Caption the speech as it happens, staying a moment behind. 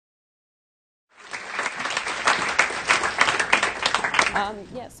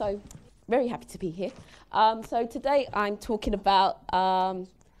Yeah, so very happy to be here. So today I'm talking about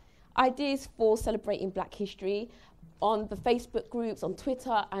ideas for celebrating Black history. On the Facebook groups, on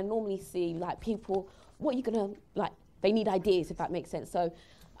Twitter, I normally see like people, what are you gonna, like, they need ideas, if that makes sense. So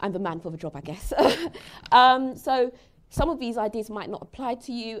I'm the man for the job, I guess. So some of these ideas might not apply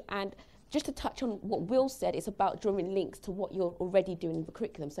to you, and just to touch on what Will said, it's about drawing links to what you're already doing in the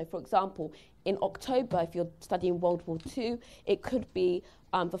curriculum. So for example, in October, if you're studying World War II, it could be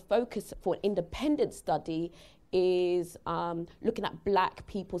the focus for an independent study is looking at Black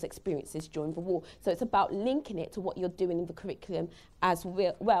people's experiences during the war. So it's about linking it to what you're doing in the curriculum as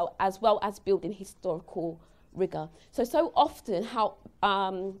well as building historical rigour. So often how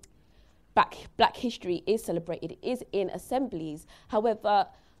Black history is celebrated is in assemblies. However,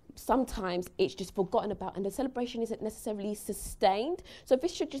 sometimes it's just forgotten about and the celebration isn't necessarily sustained. So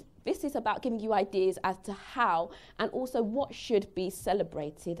this is about giving you ideas as to how and also what should be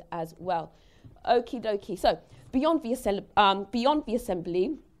celebrated as well. Okie dokie. So beyond the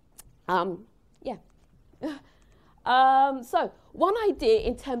assembly, so one idea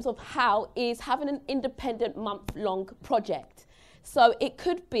in terms of how is having an independent month-long project. So it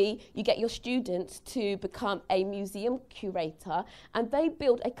could be you get your students to become a museum curator and they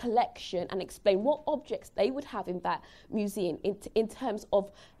build a collection and explain what objects they would have in that museum in terms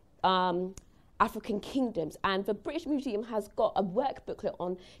of African kingdoms. And the British Museum has got a work booklet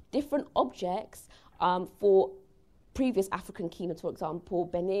on different objects for previous African kingdoms, for example,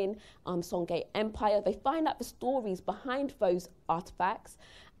 Benin, Songhai Empire. They find out the stories behind those artifacts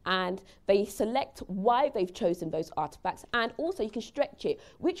and they select why they've chosen those artifacts, and also you can stretch it.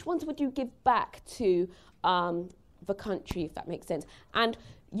 Which ones would you give back to the country, if that makes sense? And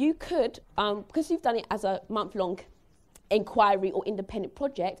you could, because you've done it as a month-long inquiry or independent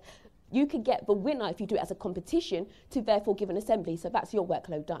project, you could get the winner, if you do it as a competition, to therefore give an assembly. So that's your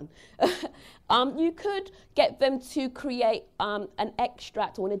workload done. You could get them to create an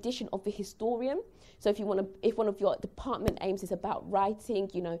extract or an edition of the historian. So if one of your department aims is about writing,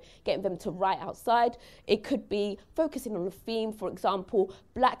 getting them to write outside, it could be focusing on a theme, for example,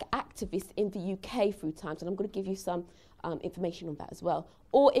 Black activists in the UK through times, and I'm going to give you some information on that as well.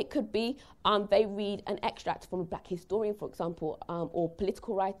 Or it could be they read an extract from a Black historian, for example, or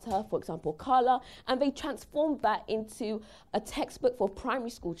political writer, for example, Carla, and they transform that into a textbook for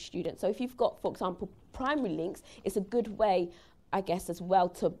primary school students. So if you've got, for example, primary links, it's a good way, I guess, as well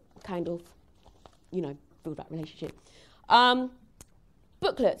to kind of, build that relationship.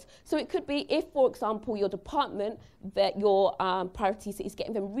 Booklets. So it could be if, for example, your department, that your priority is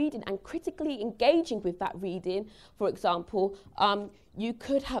getting them reading and critically engaging with that reading, for example, you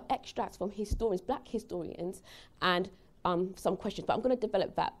could have extracts from historians, Black historians, and some questions, but I'm going to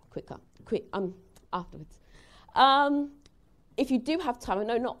develop that afterwards. If you do have time, I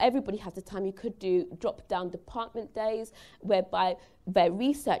know not everybody has the time, you could do drop-down department days whereby their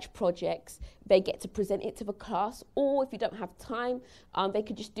research projects, they get to present it to the class, or if you don't have time, they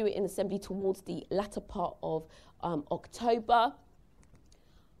could just do it in assembly towards the latter part of October.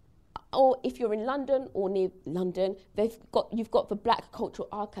 Or if you're in London or near London, you've got the Black Cultural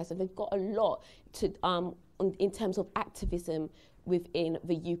Archives, and they've got a lot to in terms of activism within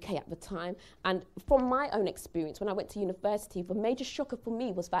the UK at the time. And from my own experience, when I went to university, the major shocker for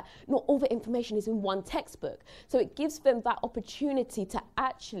me was that not all the information is in one textbook. So it gives them that opportunity to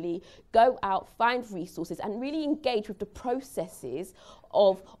actually go out, find resources, and really engage with the processes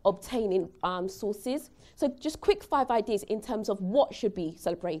of obtaining sources. So just quick 5 ideas in terms of what should be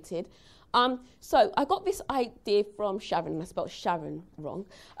celebrated. So I got this idea from Sharon, and I spelled Sharon wrong.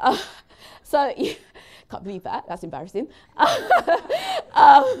 Can't believe that, that's embarrassing.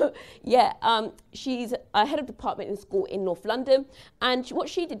 She's a head of department in school in North London, and what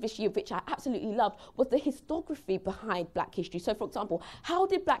she did this year, which I absolutely loved, was the historiography behind Black history. So for example, how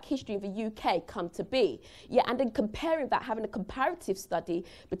did Black history in the UK come to be? Yeah, and then comparing that, having a comparative study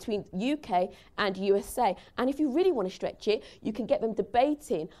between UK and USA. And if you really want to stretch it, you can get them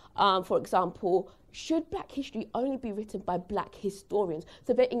debating, for example, should Black history only be written by Black historians?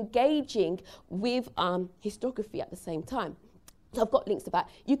 So they're engaging with historiography at the same time. So I've got links to that.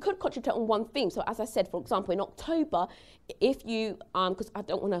 You could concentrate on one theme. So as I said, for example, in October, if you, because I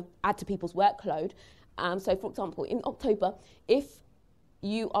don't want to add to people's workload. So for example, in October, if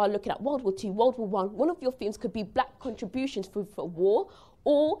you are looking at World War II, World War I, one of your themes could be Black contributions through the war.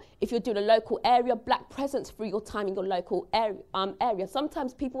 Or if you're doing a local area, Black presence through your time in your local area.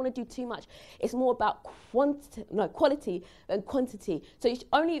 Sometimes people want to do too much. It's more about quality than quantity. So you should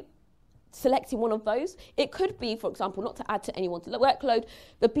only selecting one of those. It could be, for example, not to add to anyone's workload,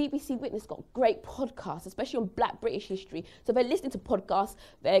 the BBC Witness got great podcasts, especially on Black British history. So they're listening to podcasts,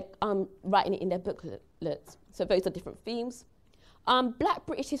 they're writing it in their booklets. So those are different themes. Black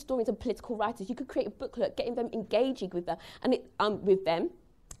British historians and political writers, you could create a booklet, getting them engaging with them,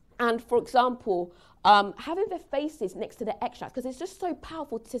 and for example, having their faces next to the extracts, because it's just so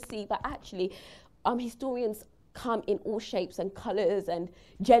powerful to see that actually historians come in all shapes and colours and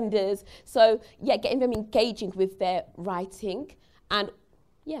genders. So yeah, getting them engaging with their writing. And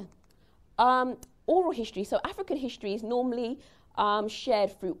yeah, oral history. So African history is normally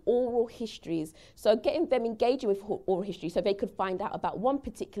shared through oral histories. So getting them engaging with oral history so they could find out about one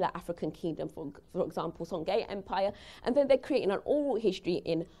particular African kingdom, for example, Songhai Empire, and then they're creating an oral history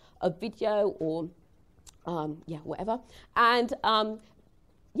in a video or whatever. And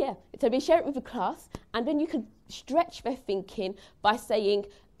yeah, so they share it with the class, and then you can stretch their thinking by saying,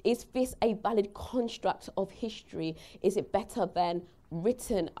 is this a valid construct of history? Is it better than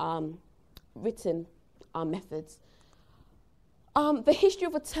written methods? The history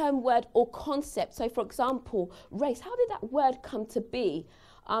of a term, word, or concept. So, for example, race. How did that word come to be?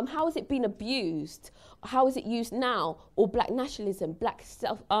 How has it been abused? How is it used now? Or black nationalism, black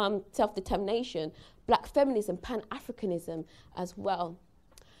self-determination, black feminism, Pan-Africanism as well.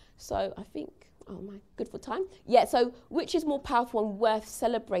 So I think, oh my, good for time. Yeah, so which is more powerful and worth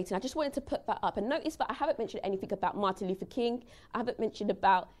celebrating? I just wanted to put that up. And notice that I haven't mentioned anything about Martin Luther King. I haven't mentioned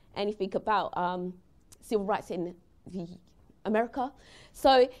about anything about civil rights in America.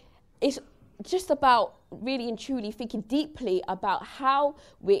 So it's just about really and truly thinking deeply about how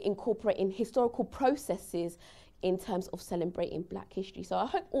we're incorporating historical processes in terms of celebrating Black history. So I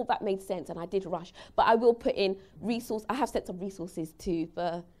hope all that made sense, and I did rush, but I will put in I have sent some resources to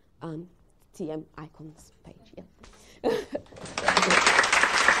the TMHistoryIcons page, yeah.